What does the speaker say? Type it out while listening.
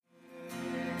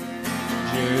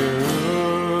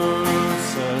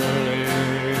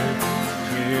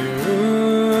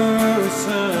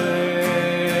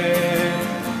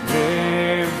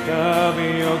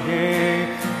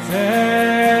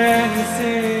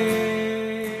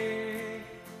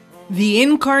The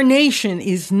Incarnation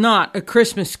is not a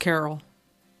Christmas carol.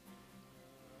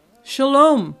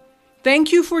 Shalom.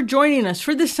 Thank you for joining us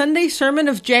for the Sunday sermon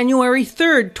of January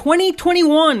 3rd,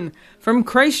 2021 from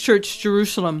Christ Church,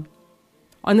 Jerusalem.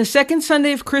 On the second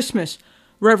Sunday of Christmas,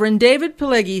 Reverend David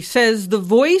Pileggi says the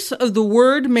voice of the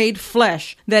Word made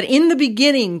flesh, that in the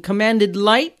beginning commanded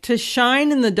light to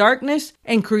shine in the darkness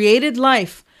and created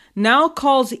life, now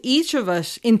calls each of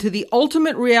us into the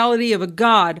ultimate reality of a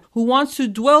God who wants to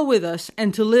dwell with us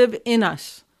and to live in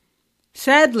us.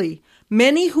 Sadly,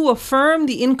 many who affirm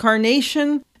the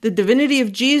incarnation, the divinity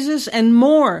of Jesus, and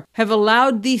more have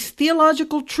allowed these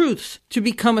theological truths to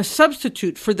become a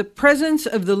substitute for the presence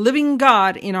of the living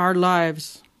God in our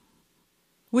lives.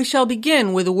 We shall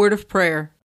begin with a word of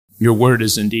prayer. Your word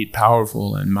is indeed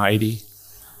powerful and mighty.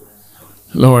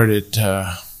 Lord, it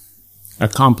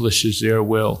accomplishes your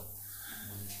will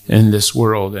in this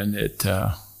world, and it,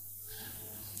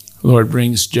 Lord,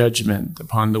 brings judgment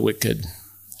upon the wicked,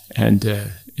 and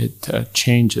it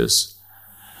changes,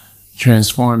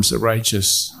 transforms the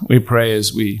righteous. We pray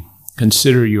as we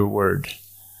consider your word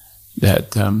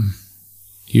that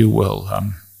you will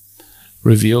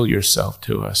reveal yourself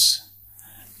to us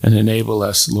and enable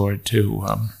us, Lord, to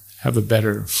have a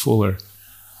better, fuller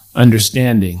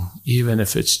understanding, even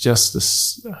if it's just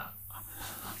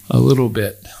a little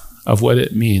bit of what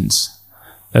it means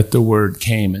that the Word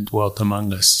came and dwelt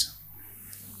among us,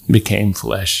 became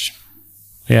flesh.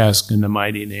 We ask in the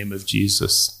mighty name of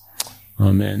Jesus.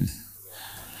 Amen.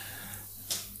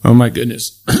 Oh my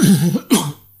goodness.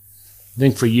 I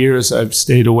think for years I've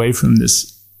stayed away from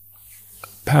this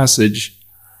passage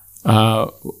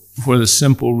for the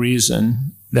simple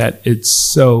reason that it's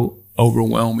so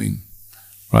overwhelming,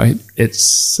 right? It's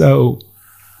so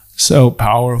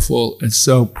powerful. It's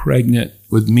so pregnant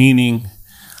with meaning.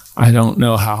 I don't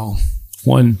know how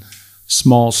one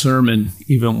small sermon,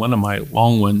 even one of my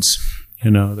long ones,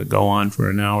 that go on for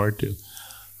an hour or two,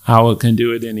 how it can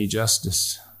do it any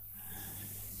justice.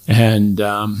 And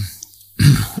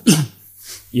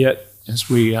yet, as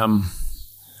we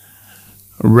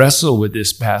wrestle with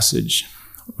this passage,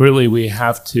 really we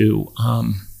have to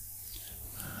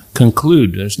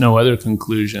conclude, there's no other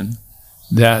conclusion,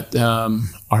 that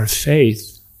our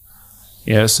faith,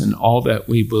 yes, and all that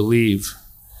we believe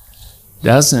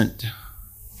doesn't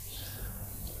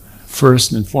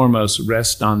first and foremost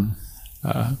rest on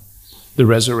the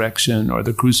resurrection or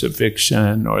the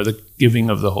crucifixion or the giving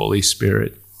of the Holy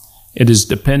Spirit. It is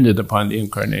dependent upon the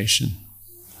incarnation,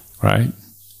 right?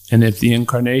 And if the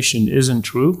incarnation isn't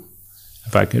true,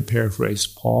 if I could paraphrase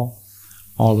Paul,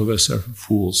 all of us are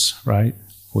fools, right?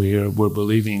 We're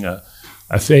believing a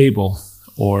fable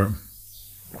or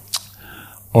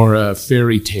a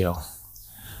fairy tale.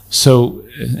 So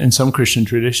in some Christian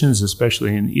traditions,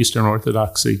 especially in Eastern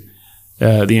Orthodoxy,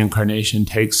 the incarnation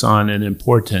takes on an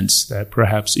importance that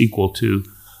perhaps equal to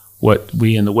what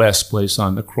we in the West place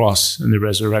on the cross and the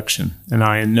resurrection. And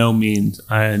I in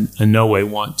no way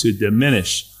want to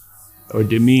diminish or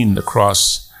demean the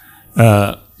cross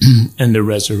and the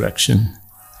resurrection.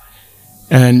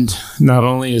 And not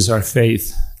only is our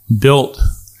faith built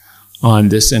on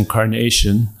this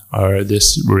incarnation, or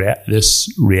this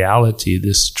reality,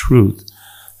 this truth.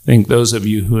 I think those of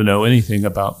you who know anything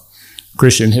about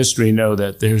Christian history know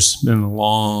that there's been a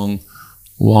long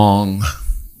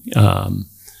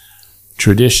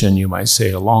tradition, you might say,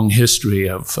 a long history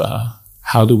of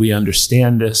how do we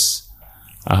understand this?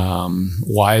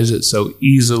 Why is it so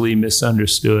easily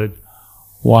misunderstood?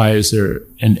 Why is there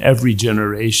in every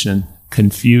generation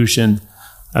confusion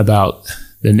about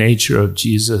the nature of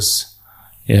Jesus?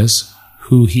 Yes,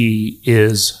 who he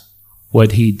is,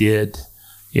 what he did,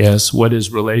 yes, what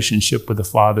his relationship with the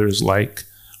Father is like,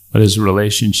 what his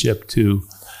relationship to,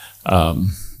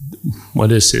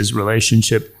 what is his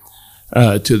relationship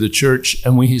to the church.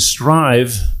 And we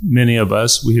strive, many of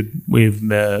us, we've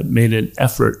made an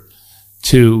effort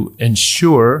to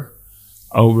ensure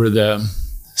over the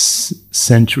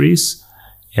centuries,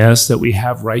 yes, that we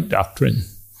have right doctrine,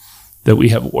 that we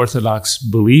have orthodox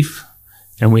belief,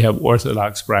 and we have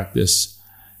orthodox practice.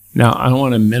 Now, I don't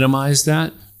want to minimize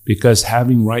that, because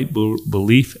having right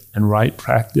belief and right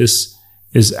practice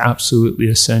is absolutely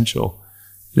essential.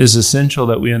 It is essential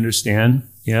that we understand,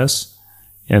 yes,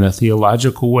 in a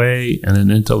theological way and an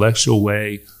intellectual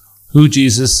way, who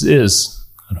Jesus is,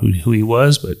 not who he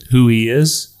was, but who he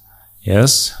is,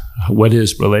 yes, what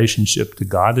his relationship to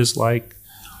God is like,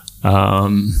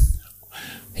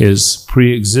 his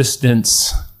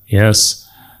pre-existence, yes,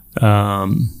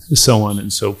 so on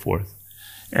and so forth.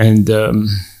 And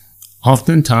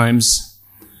oftentimes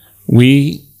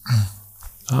we,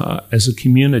 as a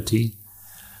community,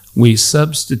 we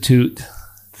substitute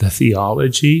the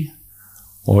theology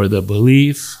or the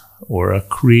belief or a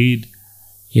creed,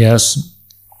 yes,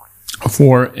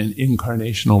 for an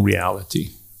incarnational reality.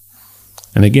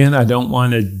 And again, I don't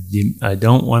want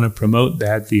to promote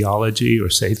bad theology or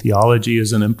say theology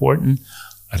isn't important.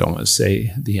 I don't want to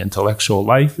say the intellectual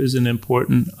life isn't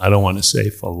important. I don't want to say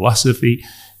philosophy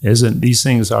isn't. These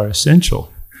things are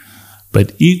essential.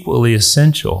 But equally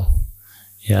essential,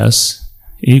 yes,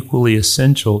 equally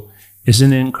essential is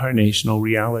an incarnational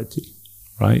reality,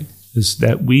 right? Is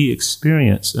that we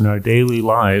experience in our daily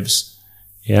lives,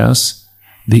 yes,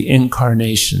 the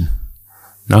incarnation,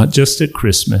 not just at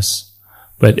Christmas,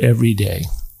 but every day.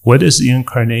 What does the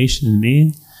incarnation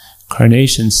mean?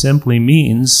 Incarnation simply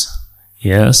means,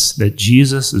 yes, that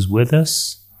Jesus is with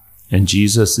us and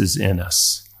Jesus is in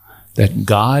us. That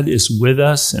God is with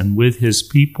us and with his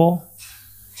people,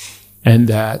 and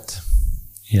that,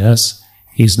 yes,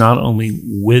 he's not only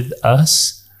with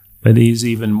us, but he's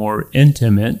even more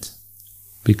intimate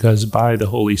because by the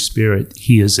Holy Spirit,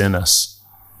 he is in us.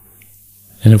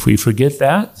 And if we forget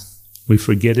that, we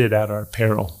forget it at our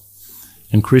peril.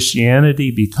 And Christianity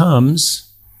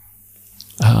becomes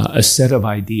a set of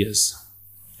ideas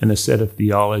and a set of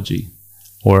theology,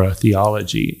 or a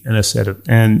theology and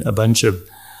a bunch of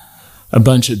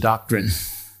doctrine.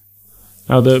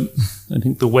 Now, I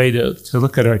think the way to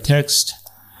look at our text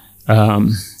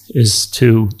is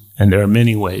to, and there are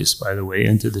many ways, by the way,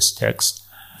 into this text.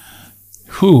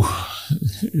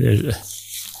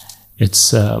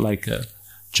 It's like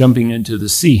jumping into the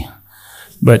sea.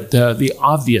 But the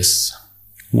obvious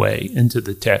way into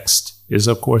the text is,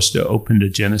 of course, to open to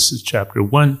Genesis chapter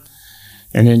 1.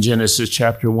 And in Genesis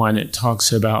chapter 1, it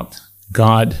talks about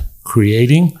God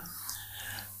creating.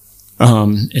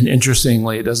 And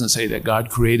interestingly, it doesn't say that God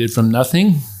created from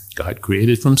nothing. God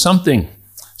created from something.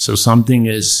 So something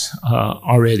is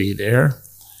already there.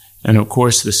 And of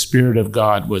course, the Spirit of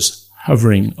God was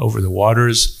hovering over the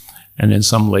waters. And in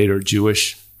some later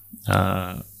Jewish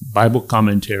Bible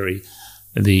commentary,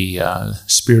 the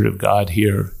Spirit of God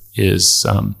here is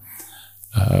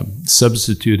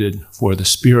substituted for the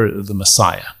Spirit of the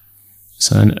Messiah.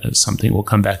 So something we'll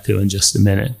come back to in just a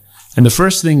minute. And the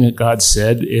first thing that God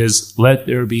said is, let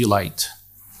there be light.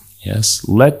 Yes,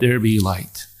 let there be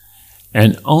light.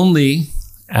 And only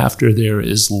after there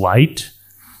is light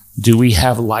do we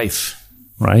have life,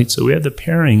 right? So we have the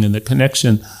pairing and the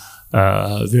connection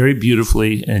very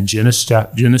beautifully in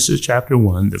Genesis chapter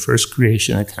 1, the first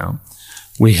creation account.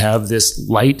 We have this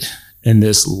light and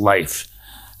this life.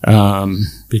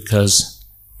 Because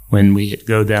when we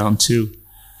go down to,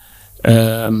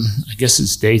 I guess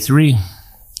it's day 3,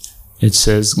 it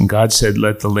says, and God said,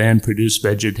 let the land produce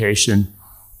vegetation,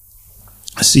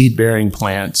 seed-bearing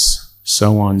plants,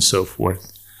 so on and so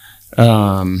forth.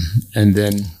 And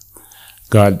then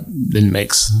God then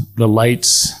makes the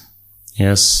lights,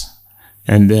 yes.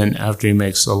 And then after he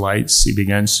makes the lights, he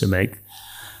begins to make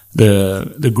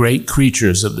the great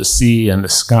creatures of the sea and the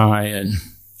sky and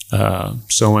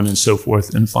so on and so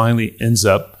forth, and finally ends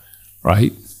up,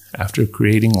 right, after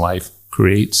creating life,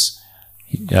 creates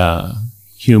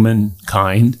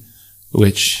humankind,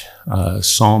 which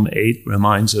Psalm 8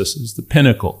 reminds us is the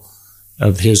pinnacle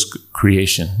of his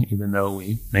creation, even though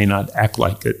we may not act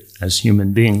like it as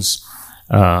human beings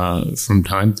from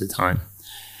time to time.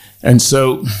 And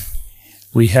so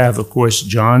we have, of course,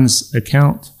 John's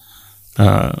account,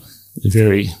 a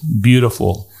very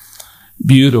beautiful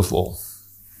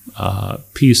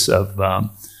piece of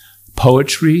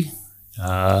poetry,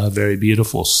 very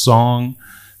beautiful song,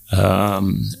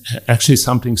 actually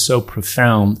something so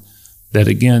profound that,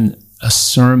 again, a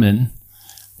sermon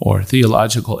or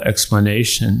theological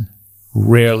explanation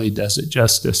rarely does it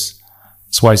justice.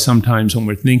 That's why sometimes when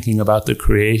we're thinking about the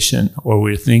creation, or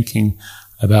we're thinking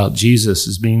about Jesus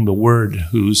as being the Word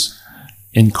who's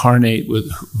incarnate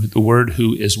with the Word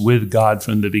who is with God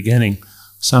from the beginning,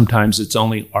 sometimes it's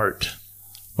only art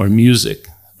or music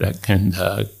that can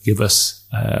give us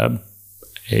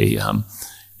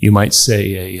you might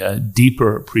say, a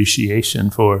deeper appreciation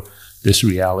for this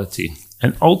reality.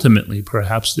 And ultimately,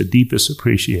 perhaps the deepest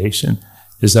appreciation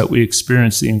is that we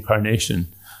experience the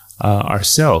incarnation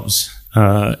ourselves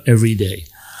every day.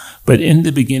 But in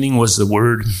the beginning was the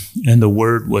Word, and the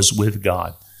Word was with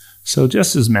God. So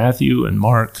just as Matthew and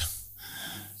Luke,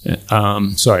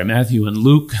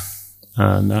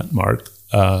 not Mark,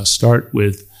 start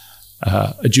with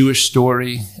a Jewish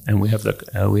story, and we have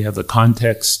the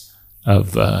context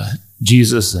of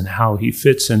Jesus and how he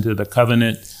fits into the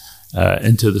covenant,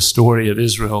 into the story of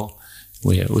Israel,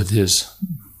 with his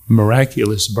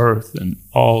miraculous birth and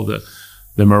all the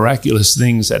the miraculous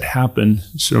things that happened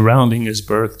surrounding his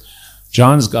birth,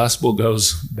 John's gospel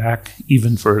goes back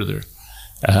even further.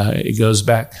 It goes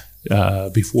back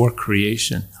before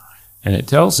creation. And it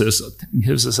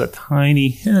gives us a tiny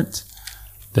hint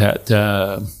that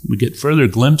we get further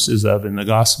glimpses of in the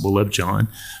Gospel of John,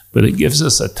 but it gives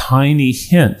us a tiny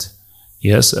hint,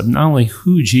 yes, of not only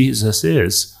who Jesus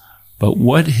is, but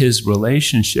what his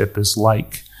relationship is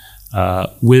like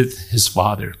with his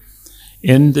Father.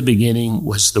 In the beginning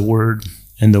was the Word,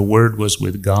 and the Word was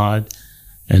with God,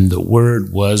 and the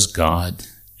Word was God,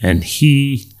 and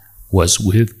he was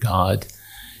with God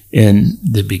in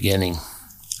the beginning.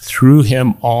 Through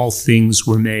him all things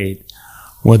were made.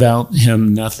 Without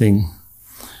him nothing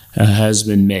has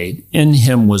been made. In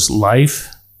him was life,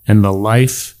 and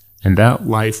that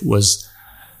life was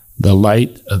the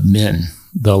light of men.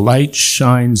 The light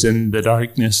shines in the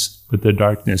darkness, but the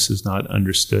darkness has not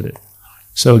understood it.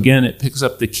 So again, it picks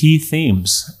up the key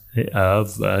themes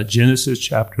of Genesis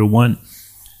chapter 1.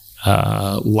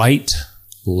 Light,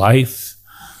 life,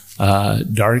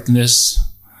 darkness,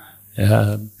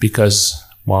 because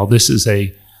while this is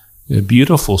a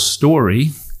beautiful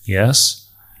story, yes,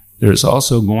 there's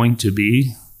also going to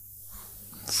be,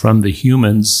 from the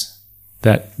humans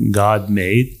that God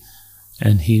made,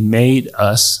 and he made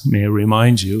us, may I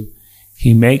remind you,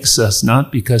 he makes us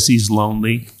not because he's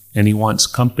lonely and he wants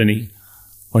company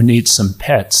or needs some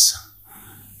pets.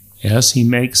 Yes, he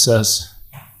makes us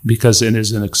because it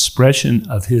is an expression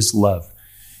of his love.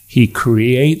 He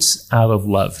creates out of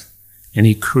love, and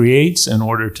he creates in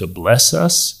order to bless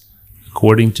us,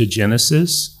 according to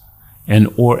Genesis, and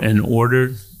or in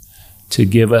order to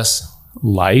give us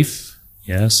life,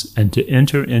 yes, and to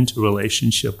enter into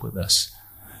relationship with us.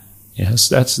 Yes,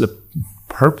 that's the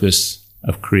purpose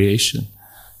of creation.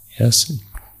 Yes,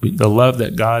 the love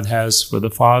that God has for the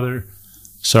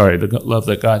love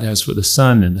that God has for the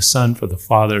Son, and the Son for the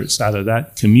Father. It's out of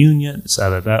that communion, it's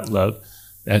out of that love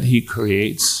that he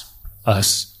creates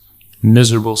us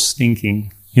miserable,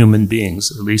 stinking human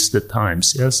beings, at least at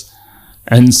times, yes?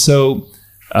 And so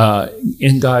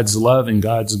in God's love and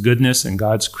God's goodness and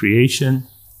God's creation,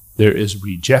 there is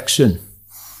rejection.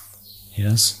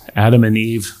 Yes, Adam and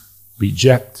Eve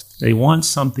reject. They want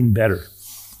something better.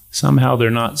 Somehow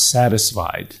they're not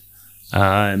satisfied.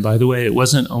 And by the way, it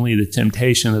wasn't only the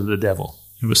temptation of the devil.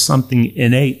 There was something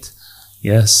innate,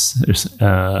 yes,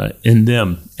 in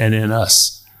them and in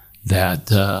us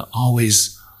that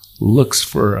always looks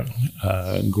for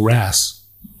grass,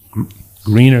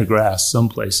 greener grass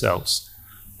someplace else.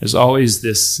 There's always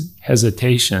this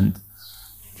hesitation,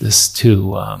 to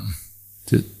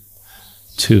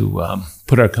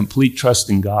put our complete trust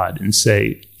in God and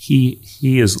say He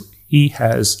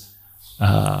has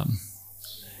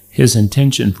His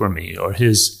intention for me, or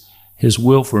His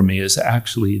will for me is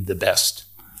actually the best.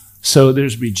 So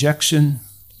there's rejection,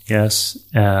 yes,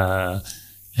 and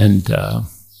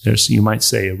there's, you might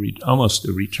say, almost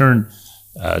a return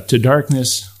to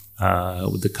darkness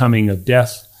with the coming of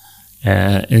death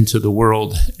into the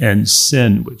world, and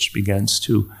sin, which begins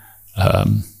to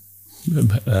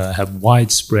have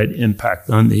widespread impact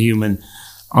on the human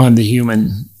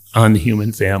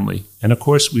family. And of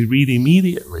course, we read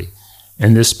immediately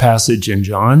in this passage in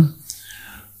John,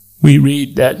 we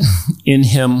read that in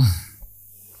him,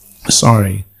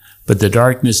 but the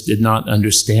darkness did not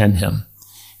understand him.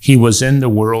 He was in the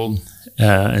world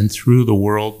and through the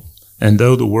world, and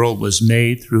though the world was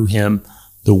made through him,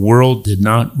 the world did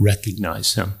not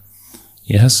recognize him.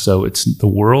 Yes, so it's the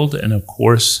world and, of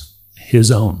course,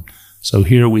 his own. So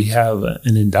here we have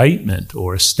an indictment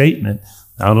or a statement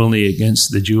not only against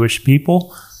the Jewish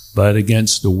people, but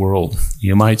against the world.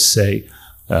 You might say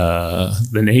the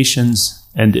nations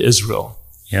and Israel.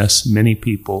 Yes, many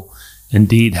people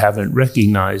indeed haven't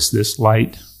recognized this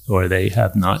light, or they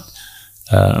have not.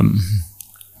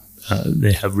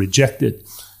 They have rejected,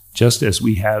 just as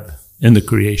we have in the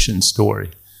creation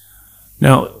story.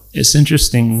 Now, it's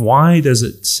interesting. Why does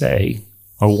it say,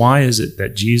 or why is it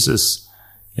that Jesus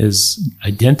is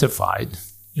identified,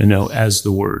 as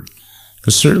the Word?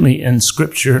 Because certainly in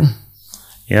Scripture,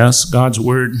 yes, God's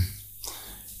Word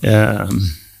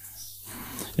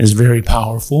is very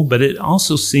powerful, but it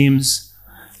also seems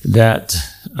that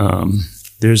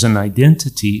there's an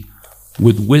identity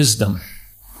with wisdom.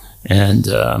 And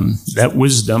that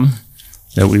wisdom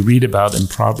that we read about in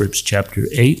Proverbs chapter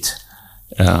 8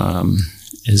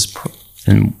 is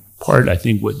in part, I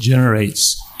think, what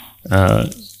generates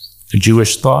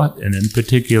Jewish thought, and in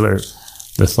particular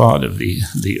the thought of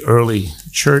the early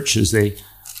church as they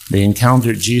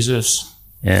encountered Jesus.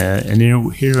 And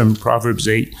here in Proverbs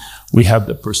 8, we have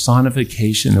the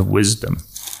personification of wisdom.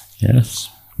 Yes,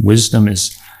 Wisdom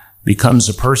becomes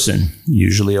a person,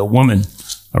 usually a woman,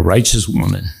 a righteous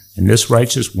woman. And this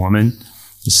righteous woman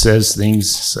says things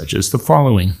such as the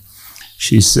following.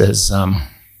 She says,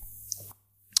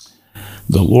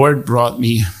 the Lord brought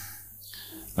me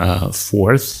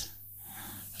forth.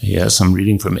 Yes, I'm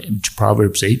reading from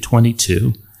Proverbs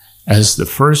 8:22. As the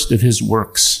first of his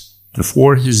works,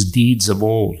 before his deeds of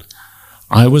old.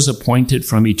 I was appointed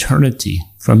from eternity,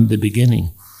 from the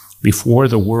beginning, before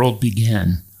the world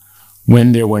began.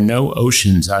 When there were no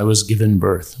oceans, I was given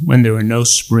birth. When there were no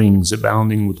springs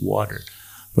abounding with water.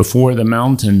 Before the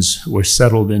mountains were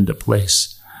settled into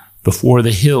place. Before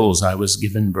the hills, I was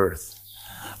given birth.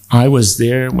 I was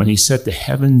there when he set the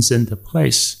heavens into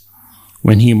place.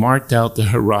 When he marked out the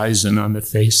horizon on the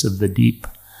face of the deep.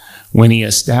 When he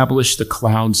established the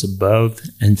clouds above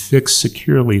and fixed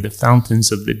securely the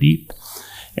fountains of the deep.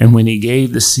 And when he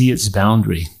gave the sea its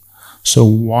boundary, so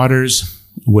waters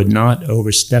would not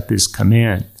overstep his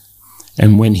command.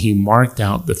 And when he marked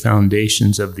out the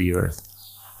foundations of the earth,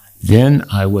 then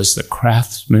I was the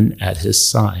craftsman at his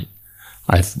side.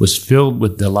 I was filled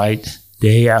with delight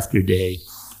day after day,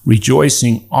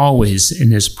 rejoicing always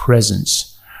in his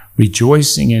presence,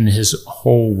 rejoicing in his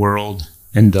whole world,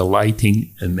 and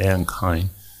delighting in mankind.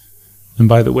 And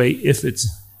by the way, if it's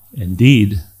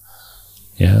indeed,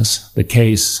 yes, the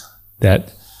case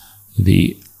that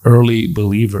the early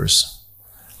believers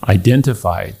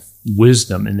identified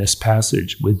wisdom in this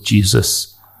passage with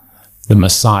Jesus, the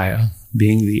Messiah,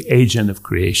 being the agent of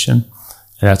creation.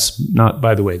 That's not,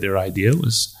 by the way, their idea.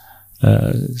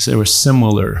 There were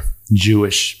similar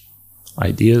Jewish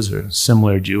ideas or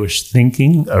similar Jewish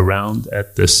thinking around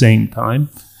at the same time.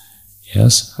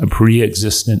 Yes, a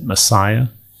pre-existent Messiah.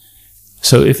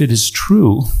 So if it is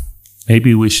true,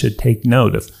 maybe we should take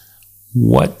note of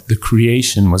what the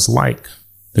creation was like.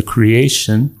 The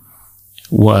creation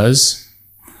was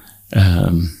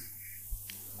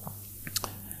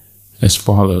as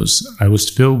follows. I was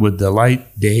filled with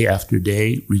delight day after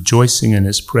day, rejoicing in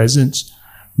his presence,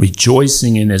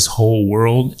 rejoicing in his whole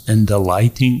world, and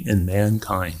delighting in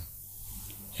mankind.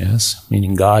 Yes,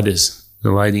 meaning God is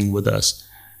delighting with us.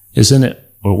 Isn't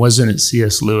it, or wasn't it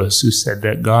C.S. Lewis who said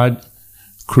that God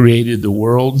created the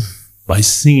world by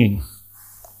singing,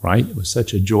 right? It was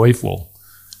such a joyful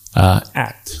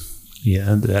act,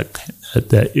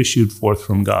 that issued forth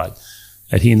from God,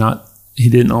 that he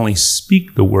didn't only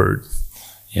speak the word,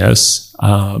 yes,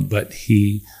 but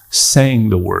he sang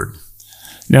the word.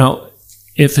 Now,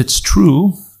 if it's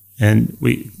true, and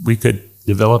we could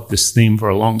develop this theme for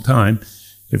a long time,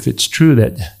 if it's true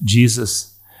that Jesus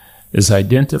is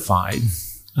identified,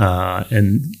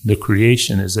 and the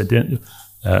creation is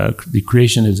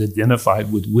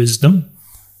identified with wisdom.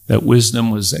 That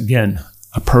wisdom was, again,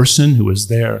 a person who was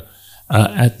there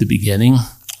at the beginning.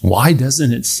 Why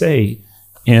doesn't it say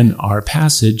in our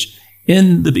passage,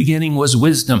 in the beginning was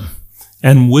wisdom,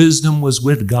 and wisdom was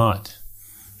with God?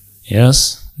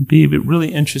 Yes, it'd be a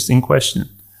really interesting question.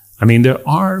 I mean, there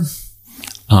are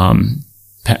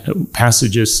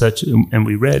passages such, and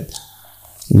we read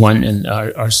one in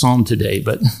our psalm today,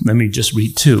 but let me just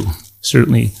read two.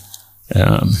 Certainly,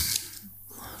 I'll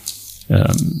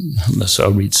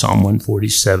read Psalm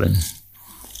 147.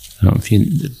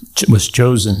 It was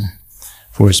chosen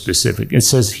for a specific. It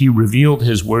says, he revealed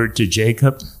his word to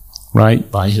Jacob,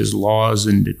 right, by his laws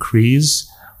and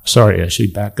decrees. Sorry, I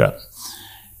should back up.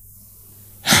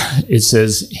 It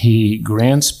says, he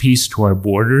grants peace to our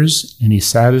borders, and he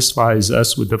satisfies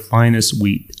us with the finest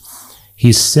wheat.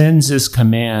 He sends his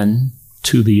command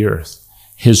to the earth.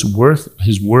 His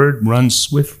word runs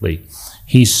swiftly.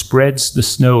 He spreads the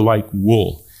snow like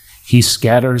wool. He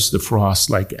scatters the frost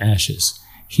like ashes.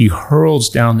 He hurls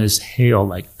down his hail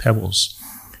like pebbles.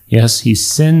 Yes, he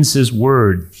sends his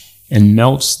word and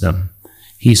melts them.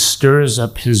 He stirs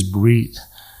up his breeze.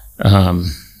 And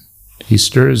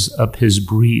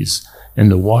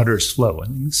the waters flow.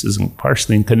 And this is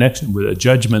partially in connection with a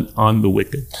judgment on the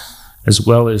wicked, as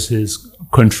well as his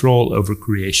control over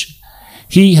creation.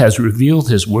 He has revealed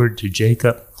his word to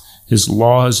Jacob, his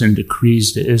laws and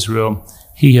decrees to Israel.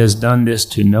 He has done this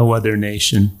to no other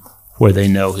nation, for they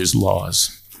know his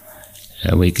laws.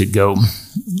 And we could go,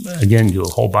 again, do a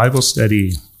whole Bible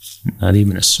study, not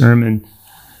even a sermon,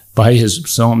 by his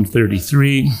Psalm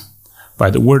 33, by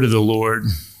the word of the Lord,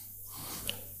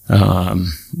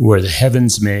 were the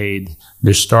heavens made,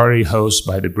 their starry host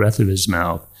by the breath of his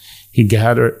mouth. He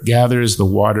gathers the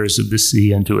waters of the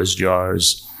sea into his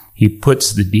jars. He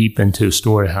puts the deep into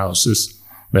storehouses.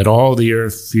 Let all the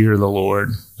earth fear the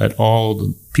Lord. Let all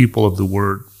the people of the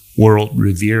world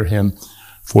revere him.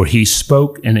 For he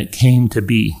spoke and it came to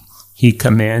be. He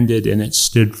commanded and it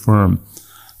stood firm.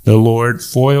 The Lord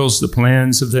foils the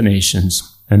plans of the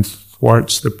nations and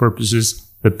thwarts the purposes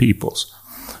of the peoples.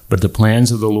 But the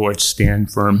plans of the Lord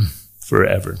stand firm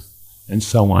forever, and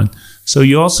so on. So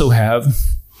you also have,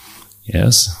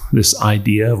 yes, this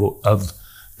idea of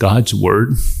God's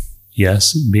word,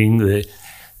 yes, being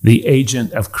the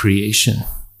agent of creation.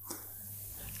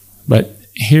 But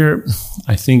here,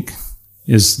 I think,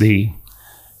 is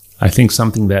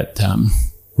something that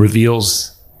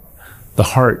reveals the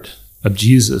heart of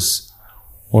Jesus,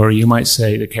 or you might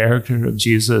say the character of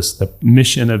Jesus, the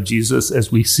mission of Jesus,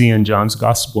 as we see in John's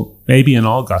gospel, maybe in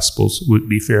all gospels, would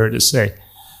be fair to say.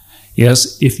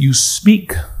 Yes, if you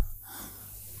speak,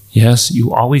 yes,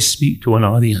 you always speak to an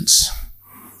audience.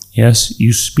 Yes,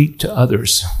 you speak to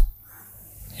others.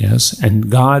 Yes, and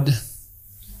God,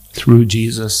 through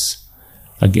Jesus,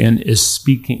 again, is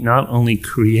speaking, not only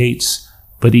creates,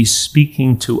 but he's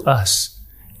speaking to us,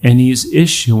 and he's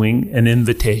issuing an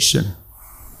invitation.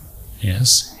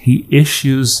 Yes, he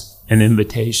issues an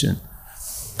invitation.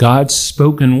 God's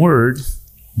spoken word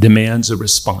demands a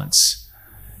response.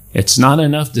 It's not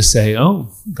enough to say, oh,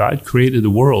 God created the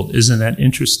world. Isn't that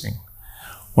interesting?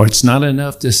 Or it's not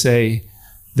enough to say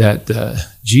that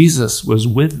Jesus was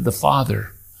with the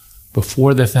Father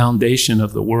before the foundation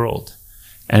of the world.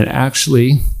 And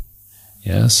actually,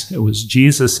 yes, it was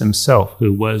Jesus himself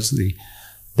who was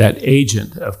that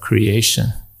agent of creation.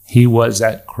 He was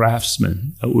that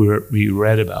craftsman that we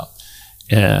read about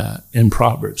in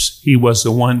Proverbs. He was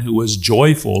the one who was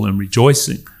joyful and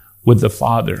rejoicing with the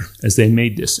Father as they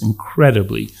made this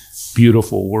incredibly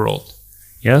beautiful world.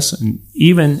 Yes, and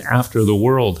even after the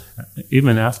world,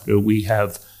 even after we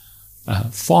have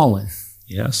fallen,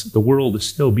 yes, the world is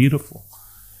still beautiful.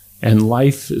 And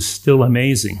life is still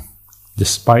amazing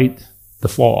despite the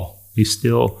fall. We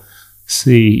still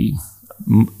see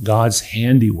God's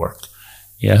handiwork,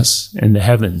 yes, in the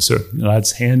heavens, or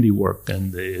God's handiwork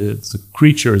and the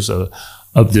creatures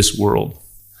of this world.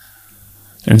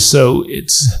 And so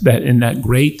it's that in that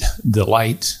great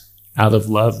delight out of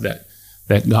love that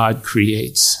God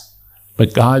creates.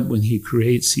 But God, when he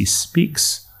creates, he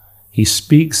speaks,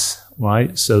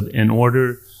 right? So in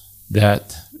order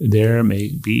that there may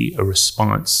be a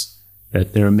response,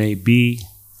 that there may be,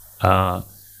 God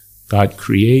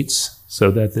creates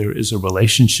so that there is a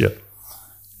relationship.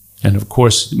 And of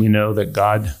course, we know that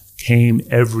God came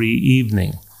every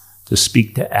evening to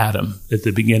speak to Adam at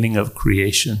the beginning of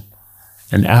creation.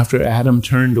 And after Adam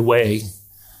turned away,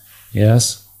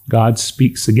 yes, God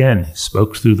speaks again. He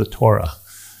spoke through the Torah.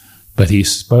 But he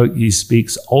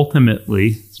speaks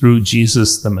ultimately through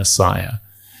Jesus the Messiah.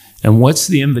 And what's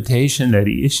the invitation that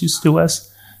he issues to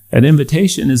us? That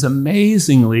invitation is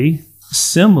amazingly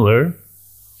similar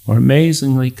or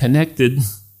amazingly connected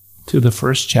to the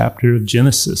first chapter of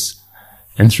Genesis.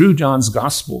 And through John's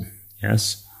gospel,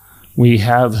 yes, we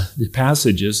have the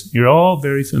passages. You're all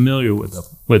very familiar with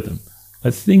them.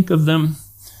 But think of them,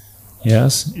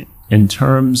 yes, in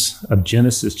terms of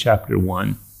Genesis chapter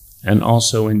 1 and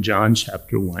also in John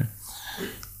chapter 1.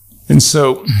 And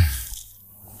so,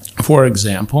 for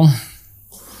example,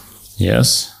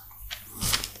 yes,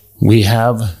 we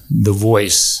have the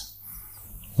voice.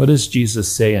 What does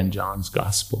Jesus say in John's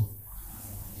gospel?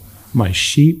 My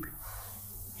sheep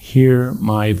hear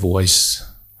my voice.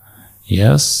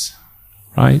 Yes,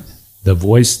 right? The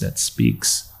voice that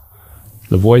speaks.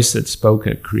 The voice that spoke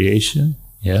at creation,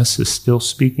 yes, is still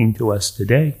speaking to us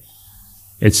today.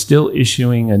 It's still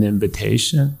issuing an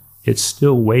invitation. It's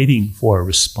still waiting for a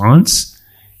response,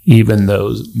 even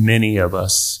though many of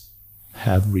us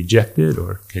have rejected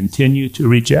or continue to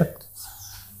reject,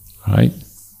 right?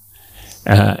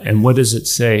 And what does it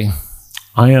say?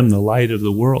 I am the light of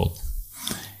the world.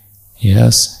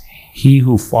 Yes, he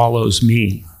who follows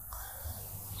me,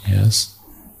 yes,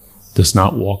 does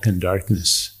not walk in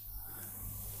darkness.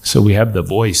 So we have the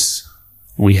voice,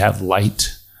 we have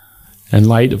light. And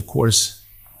light, of course,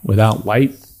 without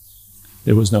light,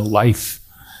 there was no life.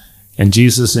 And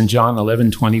Jesus in John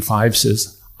 11:25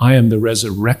 says, I am the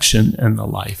resurrection and the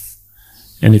life.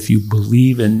 And if you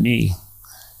believe in me,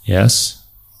 yes,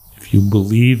 if you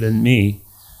believe in me,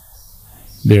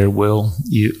 you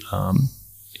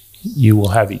will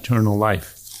have eternal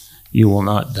life. You will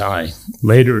not die.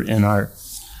 Later in our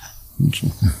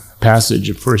passage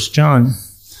of 1 John,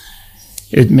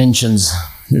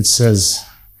 it says,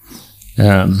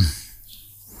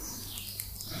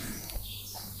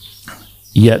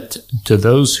 yet to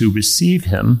those who receive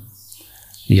him,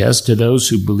 yes, to those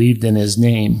who believed in his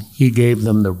name, he gave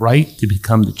them the right to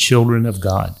become the children of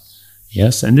God.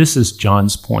 Yes, and this is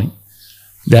John's point,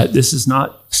 that this is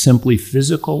not simply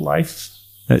physical life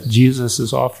that Jesus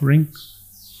is offering,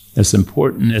 as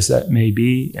important as that may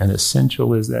be and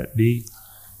essential as that be,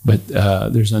 but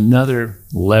there's another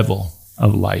level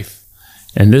of life.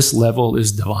 And this level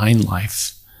is divine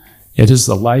life. It is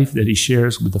the life that he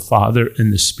shares with the Father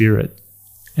and the Spirit.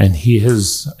 And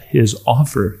his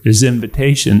offer, his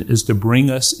invitation is to bring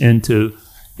us into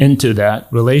that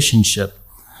relationship.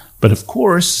 But of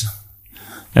course,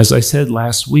 as I said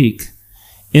last week,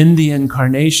 in the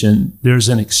incarnation, there's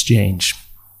an exchange.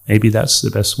 Maybe that's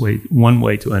the best way, one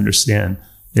way to understand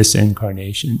this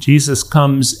incarnation. Jesus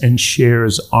comes and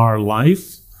shares our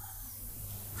life,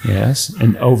 yes,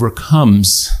 and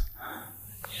overcomes,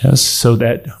 yes, so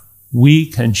that we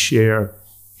can share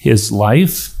his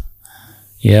life,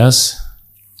 yes,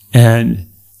 and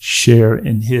share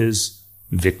in his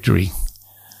victory.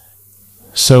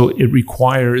 So it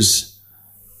requires,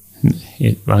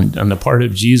 on the part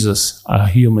of Jesus, a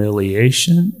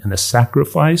humiliation and a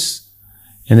sacrifice.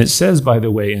 And it says, by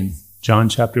the way, in John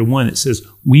chapter 1, it says,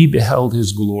 we beheld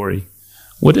his glory.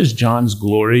 What is John's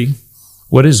glory?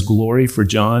 What is glory for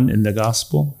John in the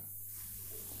gospel?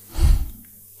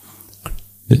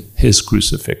 His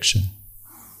crucifixion,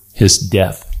 his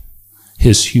death,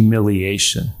 his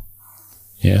humiliation,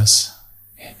 yes,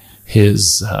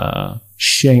 his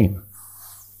shame.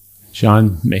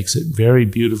 John makes it very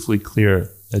beautifully clear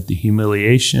that the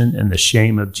humiliation and the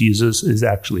shame of Jesus is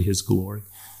actually his glory.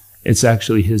 It's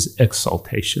actually his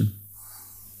exaltation.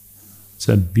 It's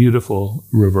a beautiful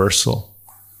reversal.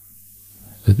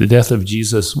 The death of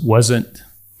Jesus wasn't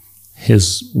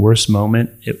his worst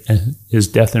moment. His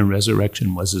death and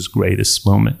resurrection was his greatest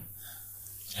moment.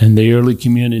 And the early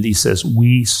community says,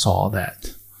 we saw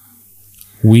that.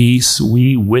 We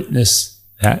witnessed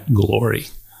that glory.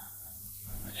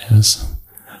 Yes.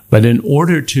 But in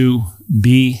order to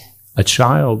be a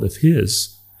child of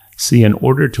his, see, in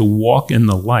order to walk in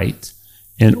the light,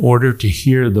 in order to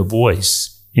hear the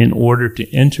voice, in order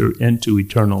to enter into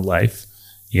eternal life,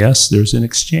 yes, there's an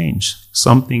exchange.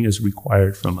 Something is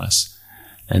required from us.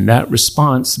 And that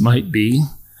response might be,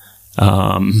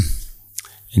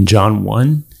 in John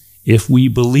 1, if we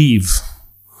believe.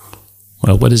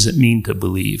 Well, what does it mean to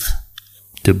believe?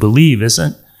 To believe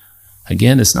isn't,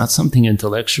 again, it's not something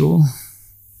intellectual,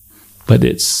 but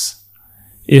it's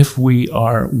if we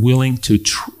are willing to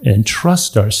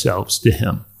entrust ourselves to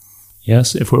him.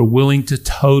 Yes, if we're willing to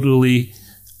totally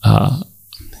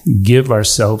give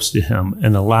ourselves to him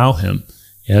and allow him,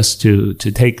 yes, to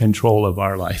take control of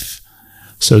our life.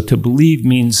 So to believe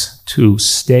means to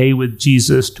stay with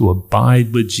Jesus, to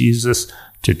abide with Jesus,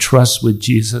 to trust with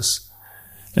Jesus.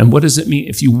 And what does it mean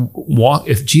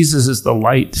if Jesus is the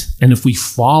light and if we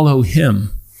follow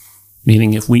him,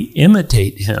 meaning if we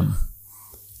imitate him,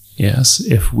 yes,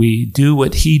 if we do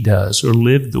what he does or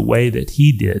live the way that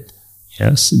he did,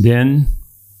 yes, then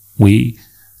we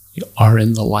are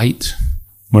in the light.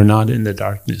 We're not in the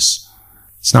darkness.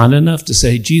 It's not enough to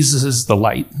say Jesus is the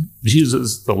light. Jesus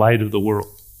is the light of the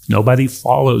world. Nobody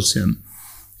follows him.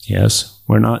 Yes,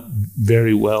 we're not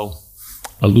very well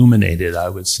illuminated, I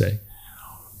would say.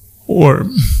 Or,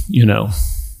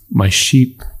 my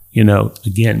sheep,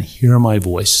 again, hear my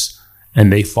voice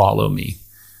and they follow me.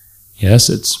 Yes,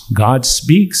 it's God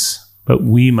speaks, but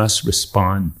we must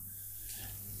respond.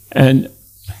 And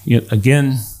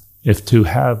again, if to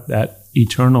have that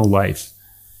eternal life,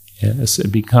 yes,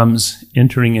 it becomes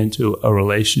entering into a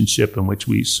relationship in which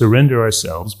we surrender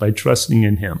ourselves by trusting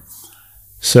in him.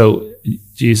 So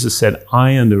Jesus said,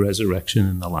 I am the resurrection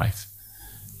and the life.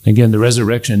 Again, the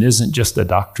resurrection isn't just a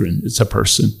doctrine, it's a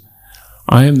person.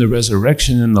 I am the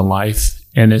resurrection and the life,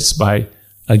 and it's by,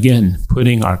 again,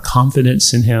 putting our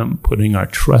confidence in him, putting our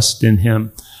trust in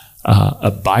him,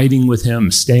 abiding with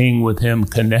him, staying with him,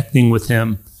 connecting with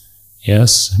him,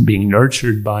 yes, being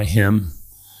nurtured by him.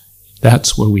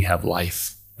 That's where we have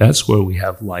life. That's where we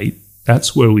have light.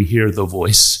 That's where we hear the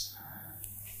voice.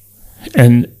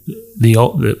 And the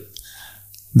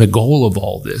goal of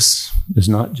all this is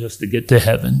not just to get to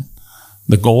heaven.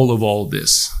 The goal of all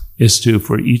this is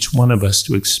for each one of us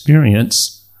to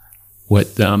experience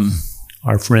what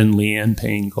our friend Leanne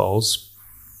Payne calls,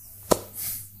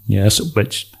 yes,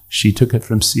 but she took it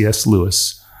from C.S.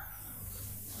 Lewis.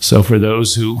 So for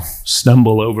those who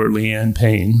stumble over Leanne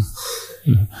Payne,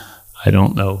 I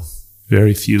don't know,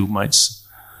 very few might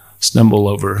stumble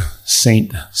over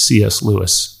Saint C.S.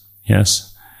 Lewis,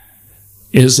 yes,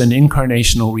 is an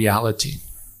incarnational reality.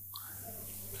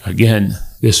 Again,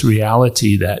 this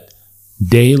reality, that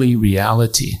daily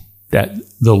reality, that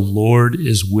the Lord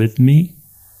is with me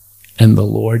and the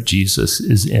Lord Jesus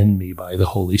is in me by the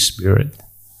Holy Spirit.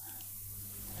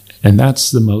 And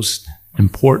that's the most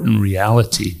important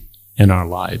reality in our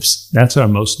lives. That's our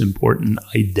most important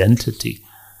identity.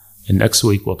 And next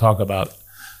week we'll talk about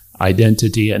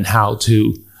identity and how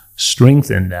to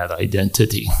strengthen that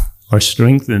identity or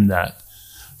strengthen that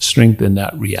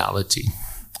reality.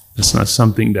 It's not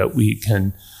something that we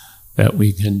can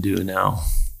do now.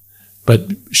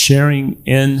 But sharing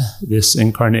in this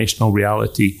incarnational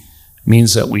reality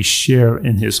means that we share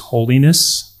in his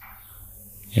holiness.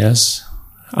 Yes.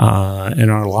 In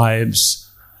our lives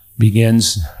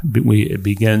begins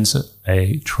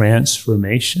a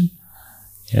transformation.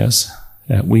 Yes.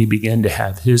 That we begin to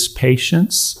have his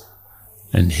patience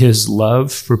and his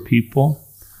love for people,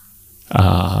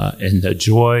 and the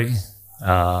joy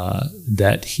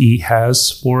that he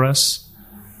has for us.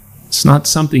 It's not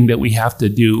something that we have to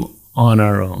do on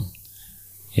our own.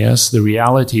 Yes, the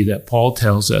reality that Paul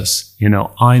tells us,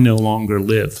 I no longer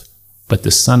live, but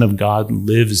the Son of God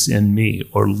lives in me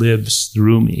or lives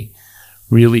through me,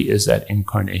 really is that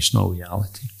incarnational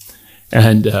reality.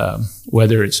 And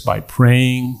whether it's by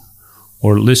praying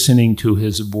or listening to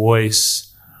his voice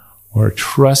or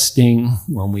trusting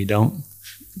when we don't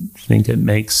think it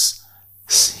makes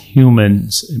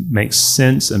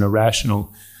sense in a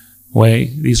rational way,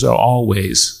 these are all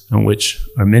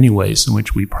many ways in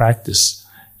which we practice,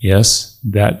 yes,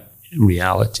 that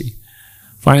reality.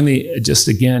 Finally, just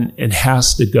again, it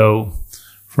has to go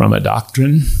from a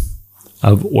doctrine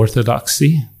of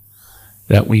orthodoxy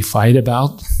that we fight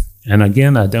about. And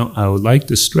again, I would like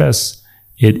to stress,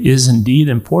 it is indeed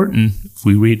important if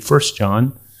we read 1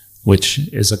 John, which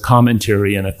is a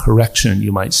commentary and a correction,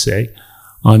 you might say,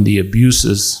 on the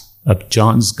abuses of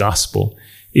John's gospel.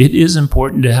 It is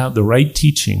important to have the right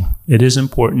teaching. It is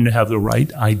important to have the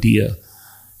right idea.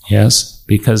 Yes,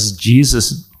 because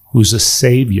Jesus, who's a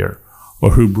savior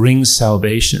or who brings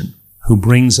salvation, who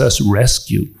brings us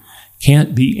rescue,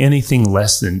 can't be anything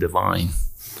less than divine.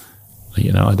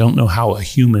 I don't know how a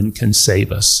human can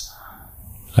save us.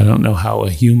 I don't know how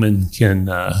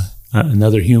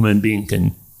another human being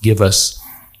can give us,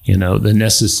 the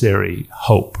necessary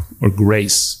hope or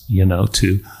grace,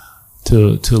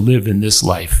 to live in this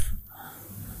life.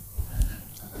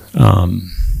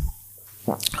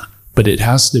 But it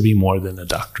has to be more than a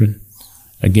doctrine.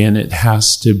 Again, it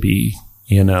has to be,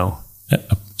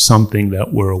 something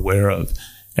that we're aware of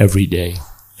every day.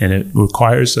 And it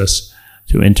requires us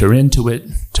to enter into it,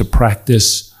 to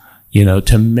practice,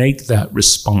 to make that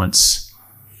response.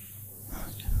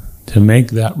 To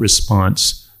make that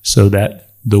response so that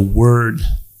the Word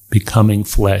becoming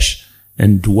flesh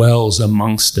and dwells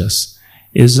amongst us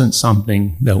isn't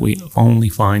something that we only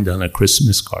find on a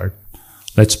Christmas card.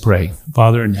 Let's pray.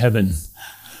 Father in heaven,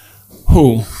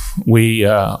 we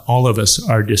all of us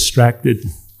are distracted,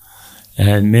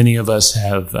 and many of us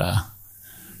have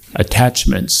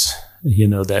attachments,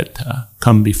 that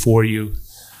come before you.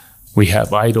 We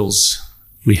have idols.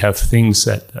 We have things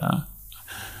that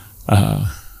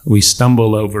we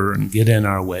stumble over and get in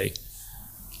our way.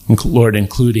 Lord,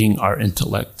 including our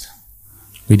intellect.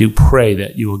 We do pray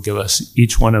that you will give us,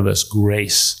 each one of us,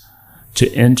 grace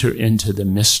to enter into the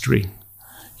mystery.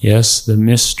 Yes, the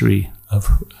mystery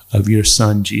of your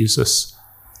Son, Jesus,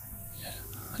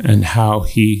 and how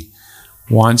he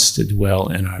wants to dwell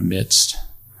in our midst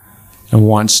and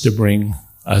wants to bring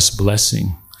us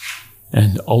blessing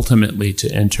and ultimately to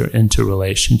enter into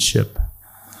relationship,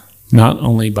 not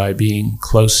only by being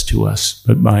close to us,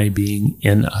 but by being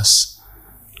in us.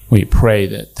 We pray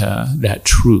that that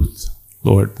truth,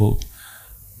 Lord, will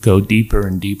go deeper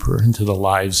and deeper into the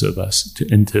lives of us,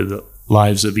 into the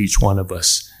lives of each one of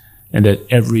us, and that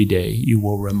every day you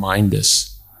will remind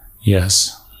us,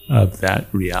 yes, of that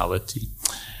reality.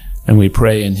 And we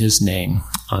pray in his name.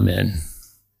 Amen.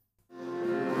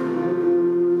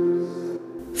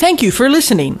 Thank you for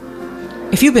listening.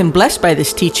 If you've been blessed by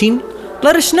this teaching,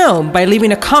 let us know by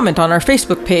leaving a comment on our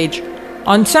Facebook page,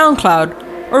 on SoundCloud,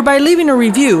 or by leaving a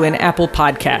review in Apple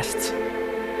Podcasts.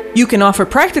 You can offer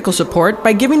practical support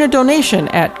by giving a donation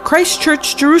at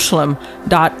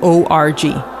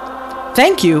christchurchjerusalem.org.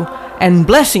 Thank you, and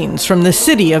blessings from the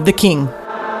City of the King.